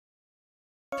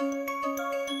In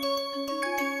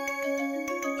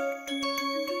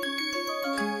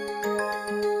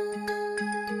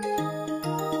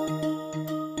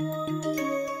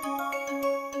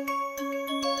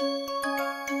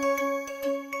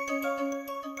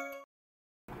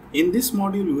this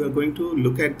module, we are going to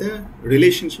look at the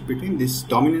relationship between this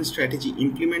dominant strategy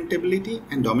implementability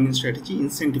and dominant strategy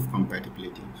incentive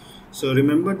compatibility. So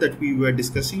remember that we were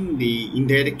discussing the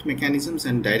indirect mechanisms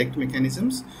and direct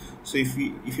mechanisms. So if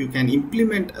you can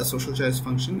implement a social choice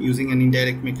function using an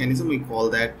indirect mechanism, we call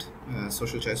that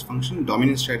social choice function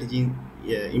dominant strategy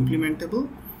implementable.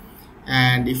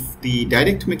 And if the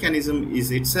direct mechanism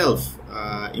is itself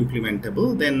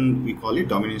implementable, then we call it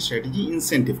dominant strategy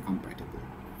incentive compatible.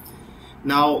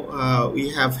 Now we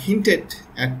have hinted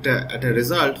at a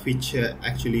result which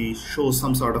actually shows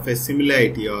some sort of a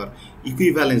similarity or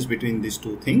equivalence between these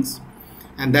two things,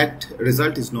 and that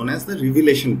result is known as the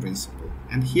revelation principle.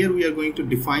 And here we are going to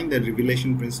define the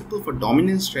revelation principle for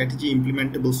dominant strategy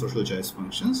implementable social choice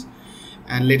functions,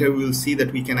 and later we will see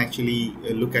that we can actually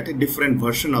look at a different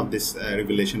version of this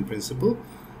revelation principle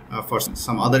for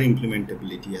some other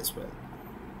implementability as well.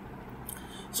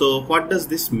 So what does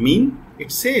this mean?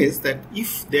 It says that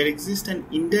if there exists an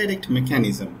indirect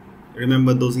mechanism,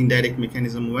 remember those indirect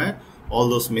mechanism were all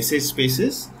those message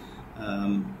spaces,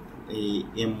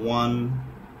 M1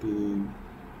 to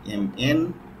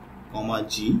Mn, comma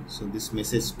G, so this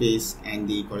message space and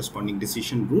the corresponding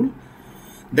decision rule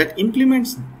that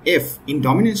implements F in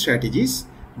dominant strategies,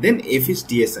 then F is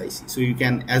DSIC. So you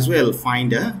can as well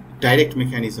find a direct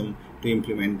mechanism to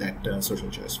implement that social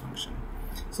choice function.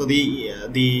 So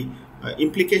the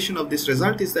implication of this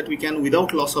result is that we can,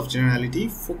 without loss of generality,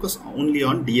 focus only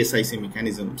on DSIC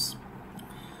mechanisms.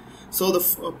 So the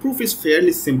proof is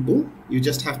fairly simple. You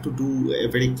just have to do a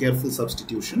very careful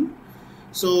substitution.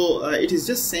 So it is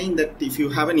just saying that if you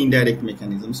have an indirect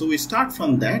mechanism, so we start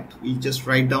from that. We just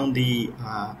write down the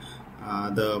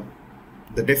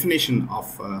definition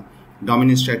of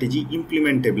dominant strategy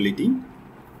implementability.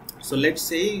 So let's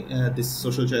say this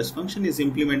social choice function is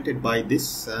implemented by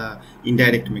this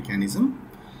indirect mechanism.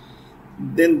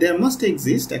 Then there must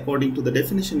exist, according to the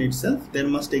definition itself, there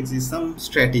must exist some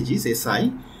strategies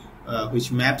SI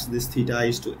which maps this theta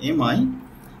is to Mi,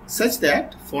 such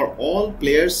that for all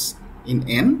players in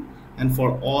N and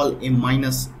for all M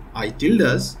minus I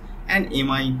tildes and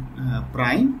Mi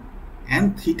prime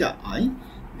and theta I,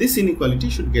 this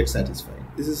inequality should get satisfied.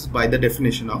 This is by the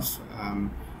definition of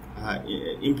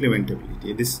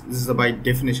implementability. This is by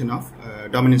definition of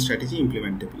dominant strategy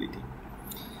implementability.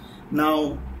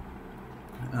 Now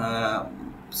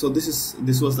so this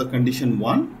was the condition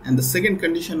 1, and the second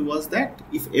condition was that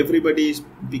if everybody is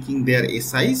picking their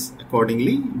SIs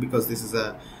accordingly, because this is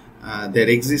a there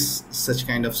exists such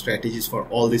kind of strategies for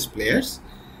all these players,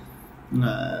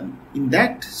 in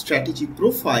that strategy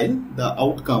profile the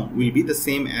outcome will be the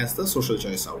same as the social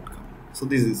choice outcome. So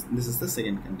this is the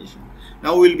second condition.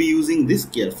 Now we'll be using this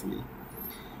carefully.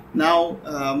 Now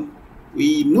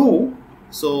we know,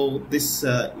 so this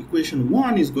equation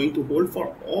 1 is going to hold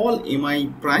for all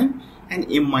Mi prime and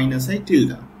M minus I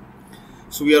tilde.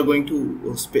 So we are going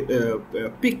to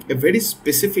pick a very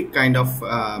specific kind of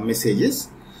messages.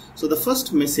 So the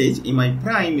first message Mi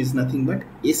prime is nothing but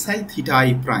Si theta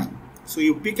I prime. So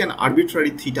you pick an arbitrary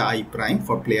theta I prime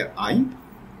for player I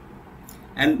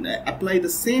and apply the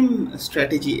same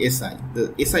strategy SI.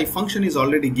 The SI function is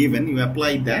already given. You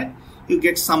apply that, you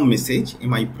get some message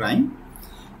Mi prime.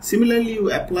 Similarly,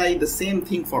 you apply the same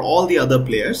thing for all the other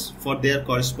players for their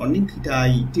corresponding theta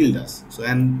I tildes. So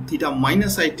and theta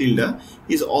minus I tilde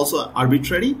is also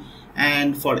arbitrary,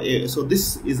 and for so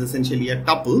this is essentially a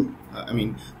tuple.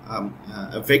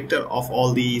 A vector of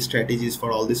all the strategies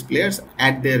for all these players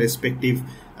at their respective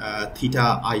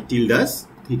theta I tildes,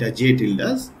 theta j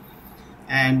tildes.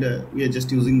 And we are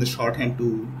just using the shorthand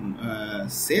to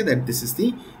say that this is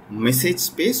the message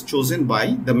space chosen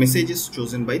by the messages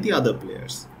chosen by the other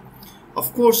players.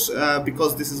 Of course,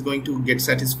 because this is going to get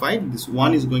satisfied, this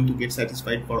one is going to get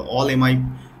satisfied for all Mi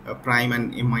prime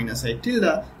and M minus I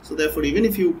tilde. So therefore, even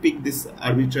if you pick this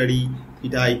arbitrary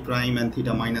theta I prime and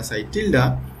theta minus I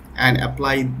tilde and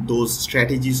apply those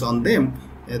strategies on them,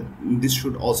 this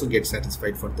should also get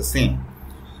satisfied for the same.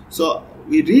 So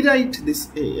we rewrite this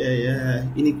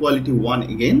inequality 1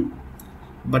 again,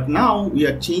 but now we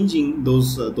are changing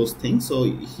those things. So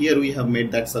here we have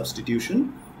made that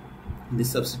substitution,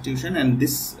 this substitution, and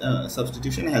this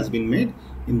substitution has been made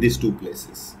in these two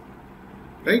places,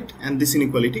 right? And this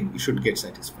inequality should get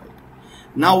satisfied.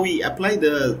 Now we apply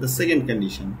the second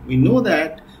condition. We know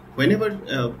that whenever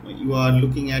you are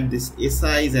looking at this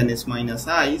SIs and S minus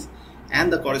I's,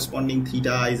 and the corresponding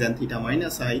theta i's and theta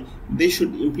minus I, they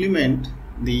should implement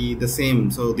the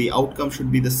same. So the outcome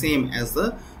should be the same as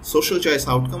the social choice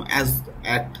outcome as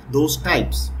at those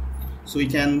types. So we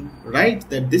can write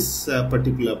that this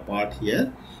particular part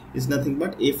here is nothing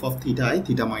but f of theta I,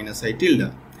 theta minus I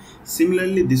tilde.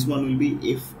 Similarly, this one will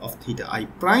be f of theta I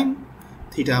prime,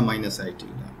 theta minus I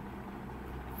tilde.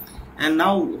 And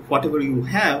now whatever you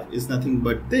have is nothing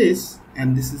but this,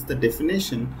 and this is the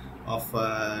definition of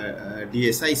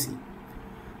DSIC.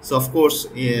 So of course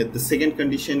the second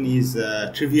condition is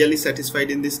trivially satisfied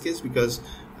in this case, because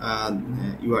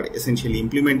you are essentially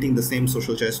implementing the same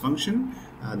social choice function.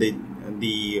 The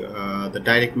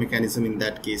direct mechanism in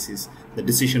that case is the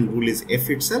decision rule is f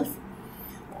itself.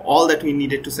 All that we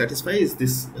needed to satisfy is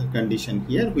this condition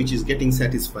here, which is getting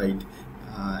satisfied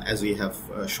as we have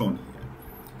shown here.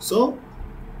 So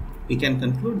we can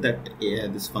conclude that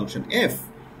this function f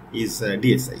is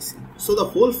DSIC. So the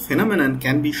whole phenomenon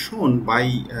can be shown by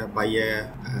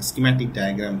a schematic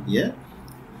diagram here.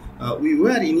 We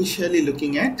were initially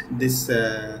looking at this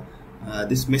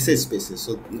this message spaces.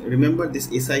 So remember, this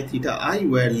Si theta I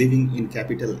were living in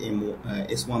capital M,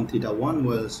 S1 theta 1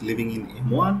 was living in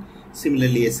M1.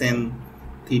 Similarly, Sn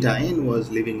theta n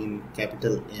was living in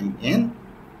capital Mn,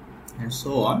 and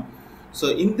so on. So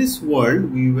in this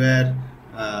world, we were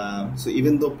so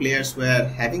even though players were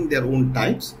having their own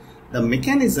types, the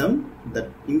mechanism, the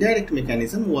indirect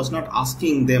mechanism, was not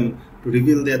asking them to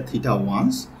reveal their theta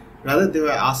 1s. Rather, they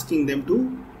were asking them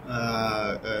to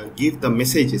give the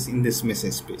messages in this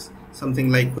message space. Something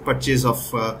like the purchase of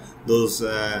those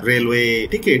railway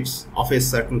tickets of a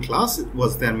certain class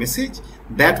was their message.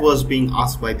 That was being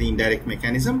asked by the indirect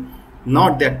mechanism,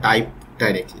 not their type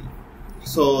directly.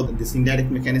 So this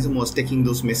indirect mechanism was taking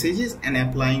those messages and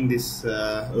applying this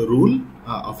rule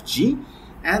of G,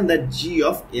 and that G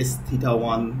of S theta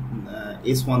 1,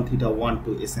 S1 theta 1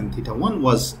 to Sn theta 1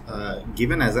 was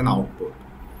given as an output.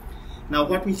 Now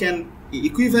what we can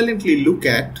equivalently look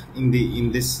at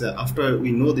in this after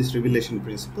we know this revelation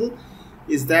principle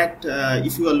is that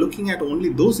if you are looking at only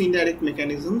those indirect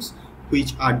mechanisms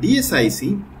which are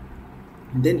DSIC,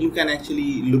 then you can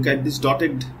actually look at this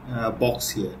dotted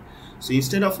box here. So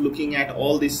instead of looking at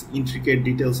all these intricate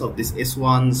details of this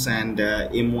S1s and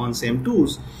M1s,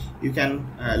 M2s, you can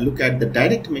look at the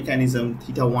direct mechanism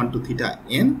theta 1 to theta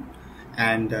n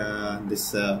and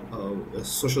this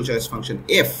social choice function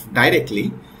f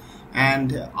directly,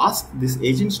 and ask these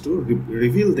agents to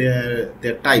reveal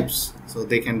their types, so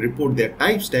they can report their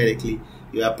types directly.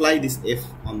 You apply this f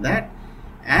on that,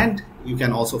 and you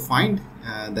can also find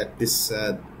that this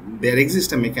there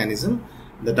exists a mechanism,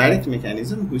 the direct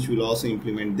mechanism, which will also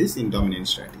implement this in dominant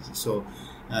strategy. So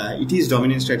it is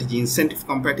dominant strategy incentive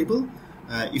compatible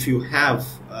if you have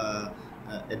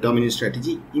a dominant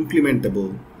strategy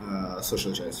implementable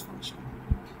social choice function.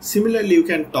 Similarly, you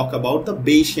can talk about the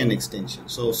Bayesian extension.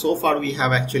 So far we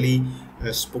have actually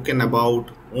spoken about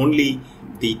only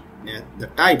the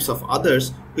types of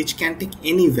others which can take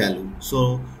any value.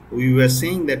 So we were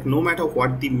saying that no matter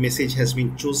what the message has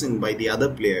been chosen by the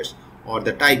other players, or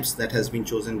the types that has been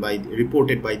chosen by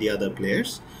reported by the other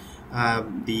players,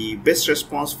 the best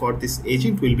response for this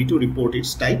agent will be to report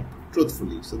its type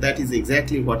truthfully. So that is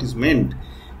exactly what is meant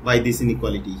by this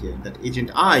inequality here, that agent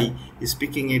I is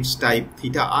picking its type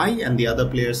theta I, and the other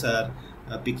players are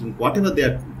picking whatever they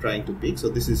are trying to pick. So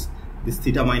this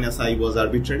theta minus I was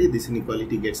arbitrary. This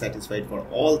inequality gets satisfied for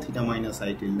all theta minus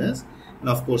I tildes, and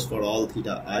of course for all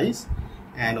theta i's,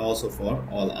 and also for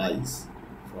all i's.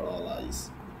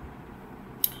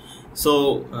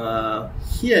 So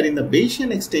here in the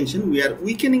Bayesian extension, we are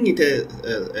weakening it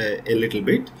a little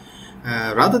bit.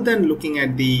 Rather than looking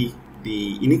at the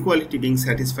inequality being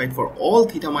satisfied for all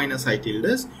theta minus I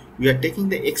tildes, we are taking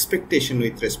the expectation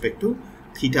with respect to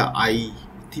theta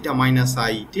minus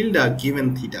I tilde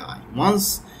given theta I.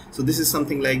 Once, so this is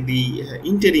something like the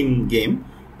interim game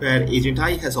where agent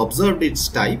I has observed its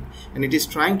type, and it is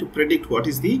trying to predict what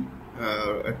is the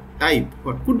type,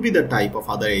 what could be the type of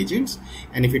other agents,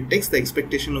 and if it takes the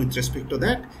expectation with respect to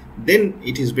that, then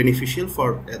it is beneficial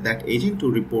for that agent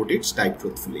to report its type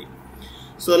truthfully.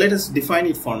 So let us define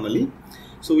it formally.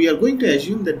 So we are going to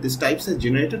assume that these types are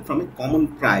generated from a common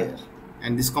prior,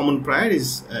 and this common prior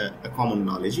is a common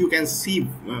knowledge. You can see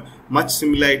much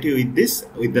similarity with this,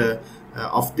 with the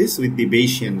with the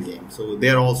Bayesian game. So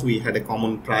there also we had a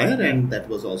common prior, and that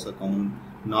was also common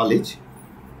knowledge.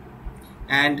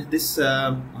 And this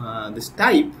this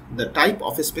type, the type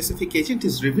of a specific agent,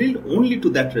 is revealed only to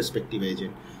that respective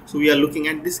agent. So we are looking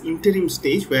at this interim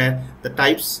stage where the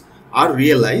types are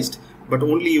realized, but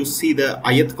only you see the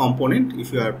ith component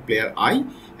if you are player I,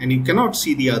 and you cannot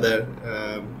see the other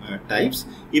types,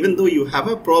 even though you have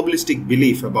a probabilistic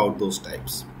belief about those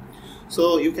types.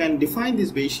 So you can define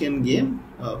this Bayesian game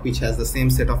which has the same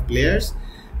set of players.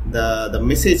 The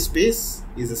message space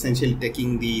is essentially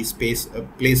taking the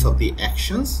place of the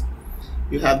actions.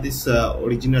 You have this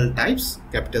original types,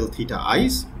 capital theta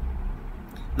i's.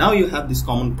 Now you have this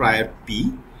common prior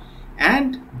P,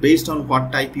 and based on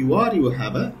what type you are, you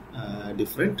have a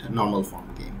different normal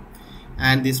form game.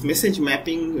 And this message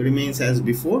mapping remains as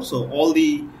before, so all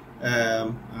the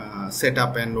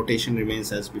setup and notation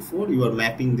remains as before. You are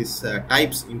mapping these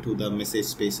types into the message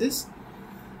spaces.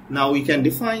 Now we can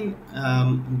define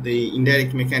the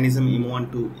indirect mechanism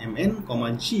M1 to Mn,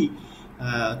 comma G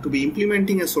to be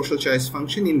implementing a social choice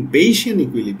function in Bayesian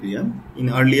equilibrium. In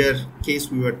earlier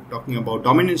case we were talking about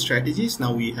dominant strategies,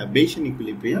 now we have Bayesian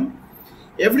equilibrium.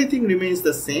 Everything remains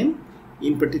the same.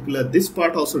 In particular, this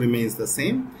part also remains the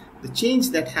same. The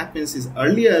change that happens is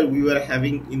earlier we were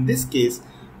having, in this case,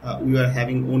 we were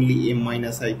having only M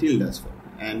minus I tildes,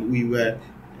 and we were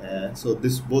so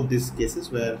both these cases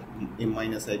were M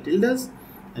minus I tildes,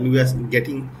 and we are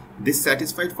getting this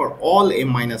satisfied for all M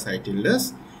minus I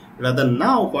tildes. Rather,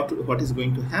 now what is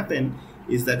going to happen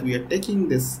is that we are taking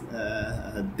this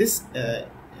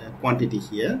quantity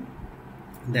here,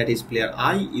 that is player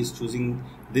I is choosing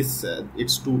this,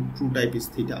 its true type is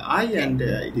theta I, and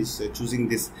it is choosing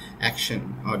this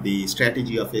action or the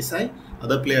strategy of SI.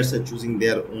 Other players are choosing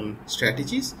their own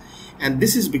strategies, and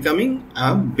this is becoming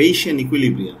a Bayesian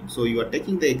equilibrium. So you are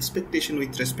taking the expectation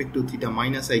with respect to theta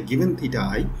minus I given theta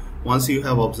I. Once you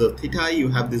have observed theta I, you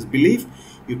have this belief,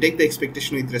 you take the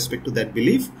expectation with respect to that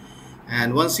belief,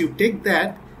 and once you take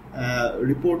that,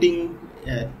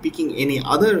 picking any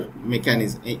other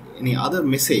mechanism, any other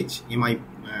message mi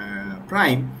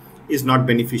prime is not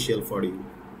beneficial for you,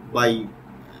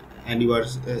 and you are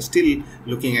still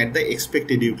looking at the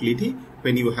expected utility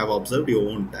when you have observed your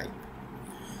own type.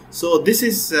 So this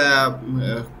is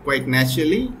quite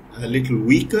naturally a little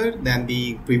weaker than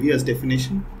the previous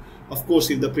definition. Of course,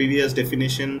 if the previous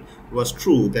definition was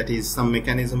true, that is, some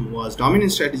mechanism was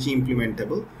dominant strategy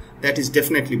implementable, that is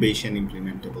definitely Bayesian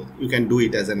implementable. You can do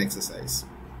it as an exercise.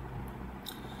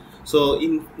 So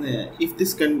if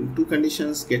these two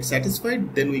conditions get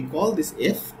satisfied, then we call this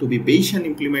F to be Bayesian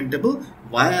implementable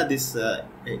via this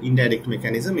indirect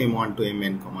mechanism M1 to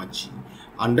Mn, comma G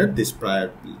under this prior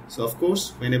P. So of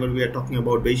course, whenever we are talking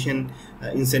about Bayesian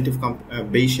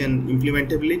Bayesian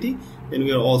implementability, then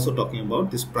we are also talking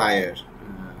about this prior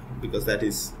because that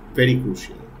is very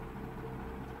crucial.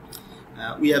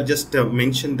 We have just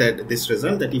mentioned that this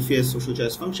result, that if a social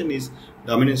choice function is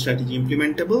dominant strategy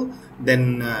implementable,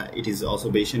 then it is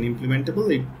also Bayesian implementable.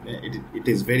 It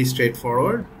is very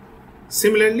straightforward.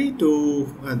 Similarly to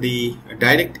the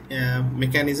direct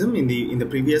mechanism in the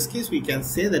previous case, we can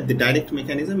say that the direct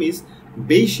mechanism is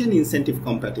Bayesian incentive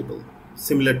compatible.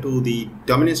 Similar to the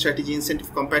dominant strategy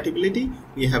incentive compatibility,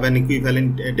 we have an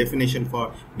equivalent definition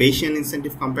for Bayesian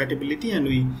incentive compatibility, and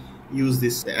we use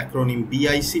this acronym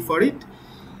BIC for it.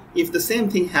 If the same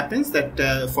thing happens,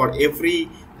 that for every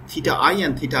theta I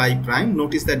and theta I prime,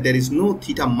 notice that there is no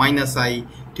theta minus I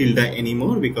tilde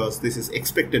anymore because this is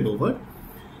expected over.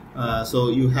 So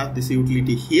you have this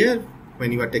utility here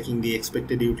when you are taking the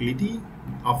expected utility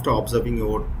after observing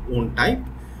your own type.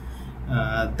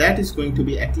 That is going to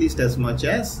be at least as much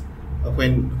as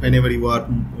whenever you are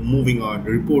moving or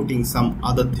reporting some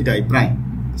other theta I prime.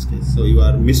 This case. So you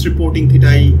are misreporting theta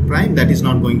I prime, that is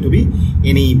not going to be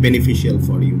any beneficial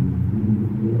for you.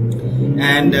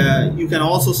 And you can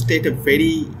also state a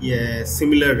very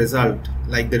similar result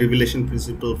like the revelation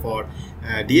principle for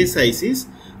DSICs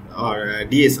or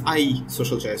DSI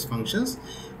social choice functions.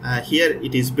 Here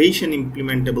it is Bayesian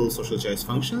implementable social choice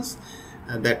functions,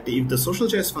 that if the social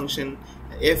choice function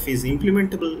f is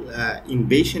implementable in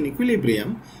Bayesian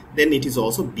equilibrium, then it is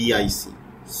also BIC.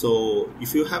 So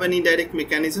if you have an indirect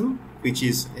mechanism which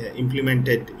is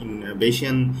implemented in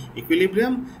Bayesian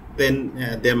equilibrium,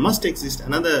 then there must exist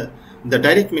the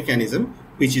direct mechanism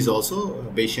which is also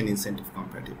Bayesian incentive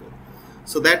compatible.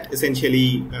 So that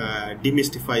essentially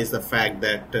demystifies the fact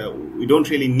that we don't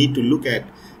really need to look at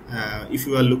if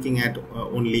you are looking at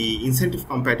only incentive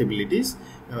compatibilities,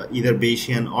 either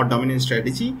Bayesian or dominant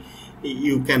strategy,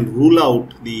 you can rule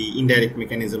out the indirect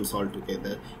mechanisms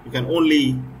altogether. You can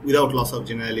only, without loss of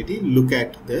generality, look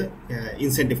at the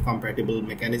incentive compatible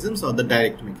mechanisms or the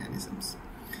direct mechanisms.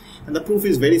 And the proof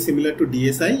is very similar to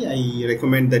DSI. I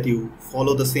recommend that you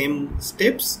follow the same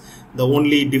steps. The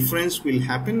only difference will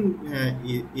happen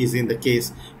is in the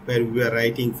case where we are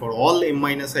writing for all m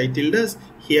minus I tildes.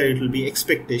 Here it will be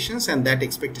expectations, and that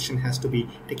expectation has to be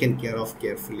taken care of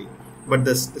carefully. But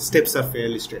the steps are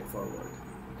fairly straightforward.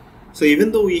 So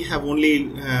even though we have only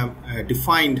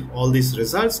defined all these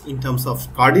results in terms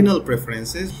of cardinal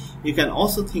preferences, you can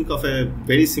also think of a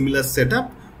very similar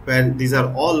setup where these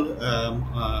are all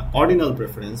ordinal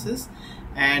preferences,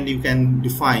 and you can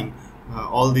define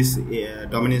all this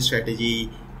dominant strategy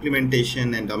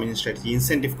implementation and dominant strategy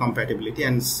incentive compatibility,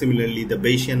 and similarly the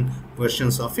Bayesian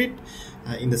versions of it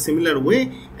in the similar way,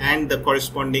 and the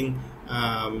corresponding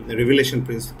revelation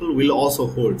principle will also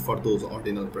hold for those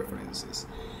ordinal preferences.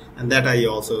 And that I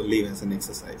also leave as an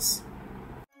exercise.